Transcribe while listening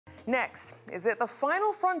Next, is it the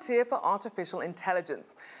final frontier for artificial intelligence?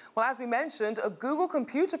 Well, as we mentioned, a Google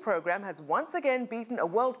computer program has once again beaten a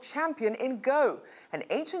world champion in Go, an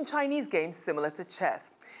ancient Chinese game similar to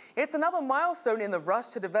chess. It's another milestone in the rush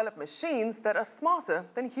to develop machines that are smarter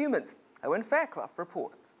than humans. Owen Fairclough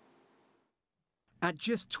reports. At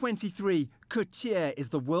just 23, Ke Jie is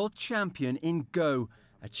the world champion in Go,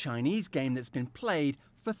 a Chinese game that's been played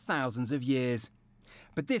for thousands of years.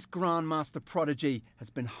 But this Grandmaster prodigy has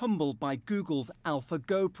been humbled by Google's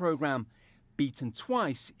AlphaGo program, beaten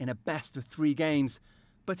twice in a best-of-3 games,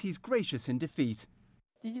 but he's gracious in defeat.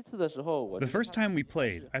 The first time we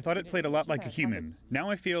played, I thought it played a lot like a human.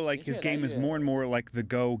 Now I feel like his game is more and more like the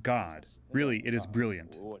Go god. Really, it is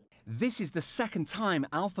brilliant. This is the second time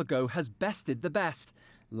AlphaGo has bested the best.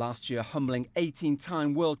 Last year, humbling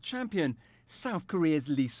 18-time world champion, South Korea's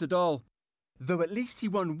Lee Sedol. Though at least he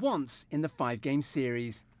won once in the 5-game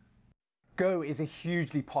series. Go is a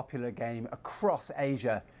hugely popular game across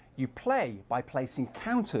Asia. You play by placing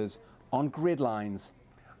counters on grid lines.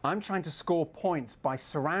 I'm trying to score points by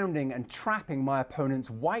surrounding and trapping my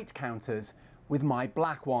opponent's white counters with my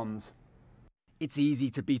black ones. It's easy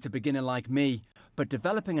to beat a beginner like me, but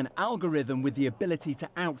developing an algorithm with the ability to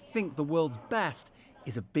outthink the world's best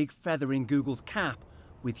is a big feather in Google's cap,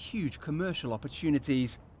 with huge commercial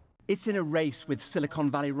opportunities. It's in a race with Silicon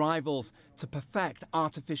Valley rivals to perfect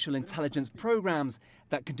artificial intelligence programs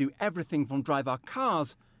that can do everything from drive our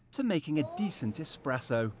cars to making a decent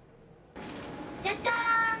espresso.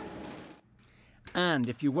 And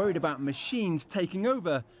if you're worried about machines taking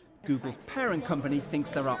over, Google's parent company thinks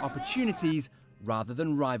there are opportunities rather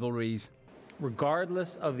than rivalries.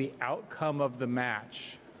 Regardless of the outcome of the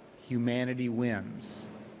match, humanity wins.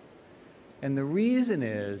 And the reason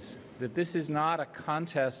is that this is not a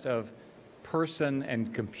contest of person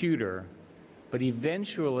and computer, but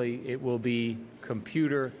eventually it will be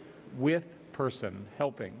computer with person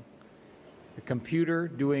helping. The computer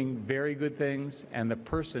doing very good things and the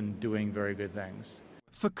person doing very good things.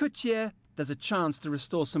 For Ke Jie, there's a chance to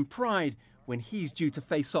restore some pride when he's due to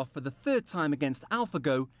face off for the 3rd time against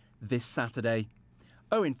AlphaGo this Saturday.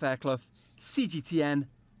 Owen Fairclough, CGTN,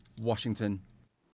 Washington.